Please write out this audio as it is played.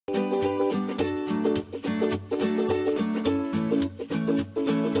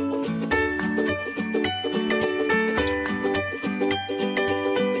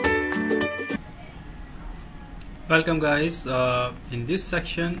Welcome guys. In this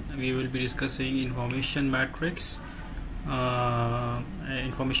section we will be discussing information matrix,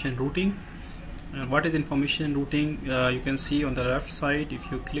 information routing. What is information routing? You can see on the left side,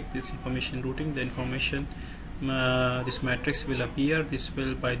 if you click this information routing, the information this matrix will appear.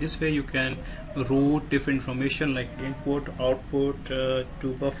 By this way you can route different information like input, output,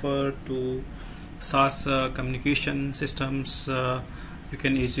 to buffer, to SAS communication systems. You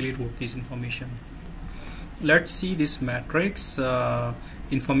can easily route this information. Let's see this matrix.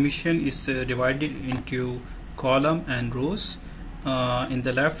 Information is divided into column and rows. In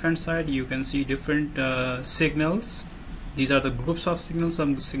the left hand side you can see different signals. These are the groups of signals.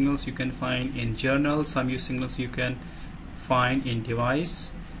 Some signals you can find in journal, some signals you can find in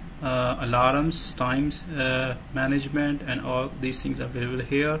device, alarms, times management, and all these things are available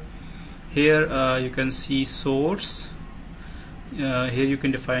here. Here you can see source. Here you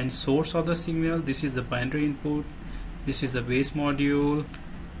can define source of the signal. This is the binary input, this is the base module.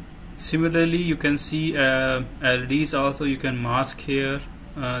 Similarly you can see LEDs also you can mask here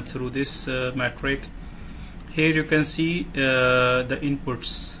through this matrix. Here you can see the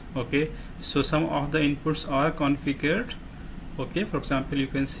inputs. Okay, so some of the inputs are configured. Okay, for example you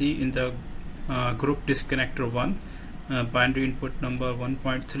can see in the group disconnector 1, binary input number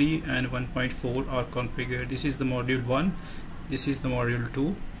 1.3 and 1.4 are configured. This is the module 1, this is the module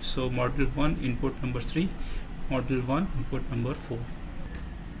 2. So module 1 input number 3, module 1 input number 4.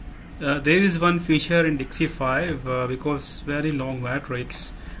 There is one feature in Digsi 5 because very long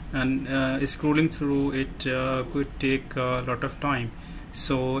matrix, and scrolling through it could take a lot of time.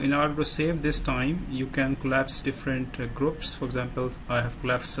 So in order to save this time, you can collapse different groups. For example, I have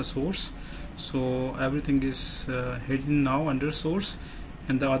collapsed the source, so everything is hidden now under source,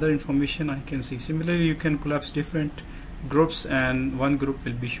 and the other information I can see. Similarly, you can collapse different groups and one group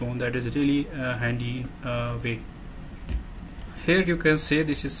will be shown. That is really a handy way. Here you can say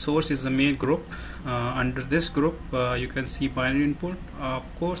this is source is the main group. Under this group you can see binary input. Of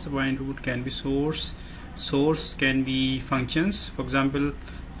course the binary input can be source can be functions. For example,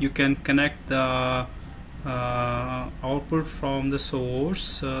 you can connect the output from the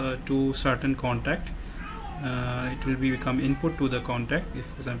source to certain contact. It will become input to the contact. If,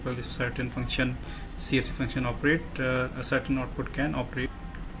 for example, if certain function CFC function operate, a certain output can operate.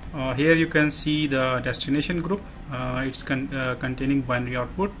 Here you can see the destination group. It's containing binary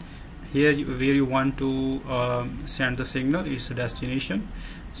output. Here where you want to send the signal, it's a destination.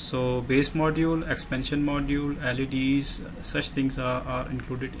 So base module, expansion module, LEDs, such things are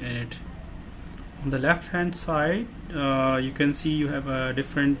included in it. On the left hand side you can see you have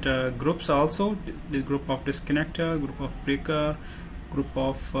different groups also. The group of disconnector, group of breaker, group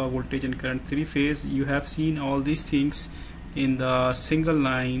of voltage and current 3-phase. You have seen all these things in the single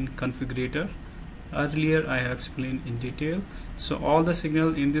line configurator. Earlier I have explained in detail. So all the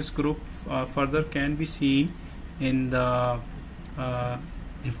signal in this group further can be seen in the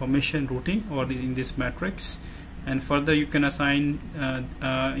information routing or in this matrix, and further you can assign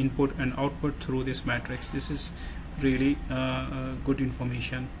input and output through this matrix. This is really good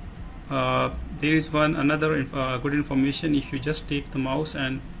information. There is another good information. If you just take the mouse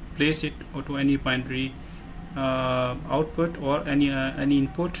and place it to any binary output or any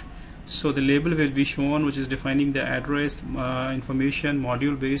input, so the label will be shown, which is defining the address, information,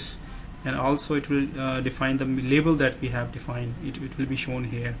 module base, and also it will define the label that we have defined. It will be shown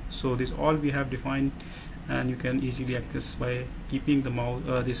here. So this all we have defined, and you can easily access by keeping the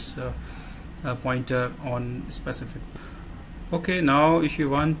mouse pointer on specific. Okay, now if you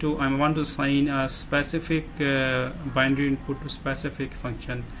want to, I want to assign a specific binary input to specific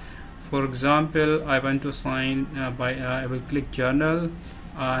function. For example, I want to assign I will click journal,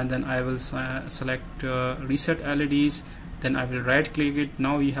 and then I will select reset LEDs. Then I will right click it.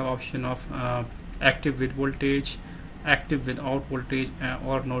 Now you have option of active with voltage, active without voltage,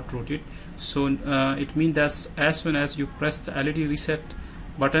 or not rotate. So it means that as soon as you press the LED reset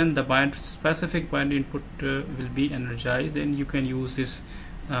button, the specific binary input will be energized. Then you can use this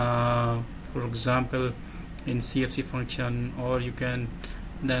for example in CFC function, or you can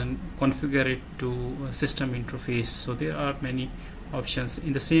then configure it to a system interface. So there are many options.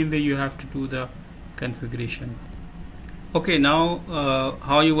 In the same way you have to do the configuration. Okay, now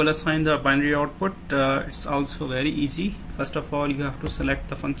how you will assign the binary output? It's also very easy. First of all, you have to select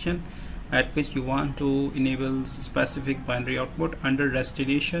the function at which you want to enable specific binary output. Under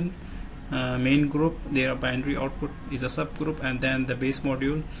destination main group, their binary output is a subgroup, and then the base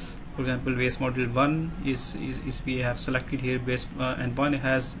module. For example, base module 1 is we have selected here base, and 1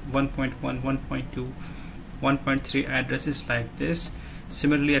 has 1.1, 1.2, 1.3 addresses like this.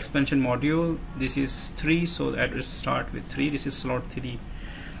 Similarly, expansion module, this is 3, so that will start with 3. This is slot 3.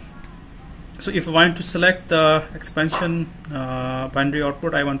 So if I want to select the expansion binary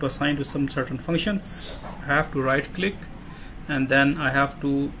output, I want to assign to some certain function, I have to right click, and then I have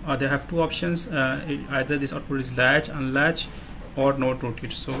to they have two options, either this output is latch, unlatch, or not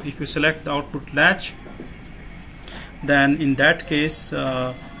rotate. So if you select the output latch, then in that case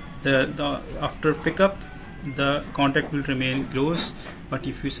the after pickup the contact will remain close, but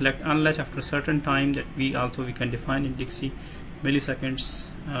if you select unlatch after a certain time, that we can define in Digsi milliseconds,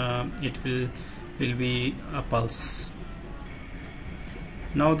 it will be a pulse.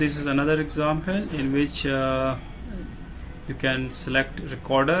 Now this is another example in which you can select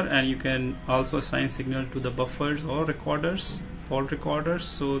recorder, and you can also assign signal to the buffers or recorders, fault recorders.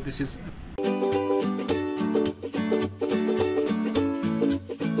 So this is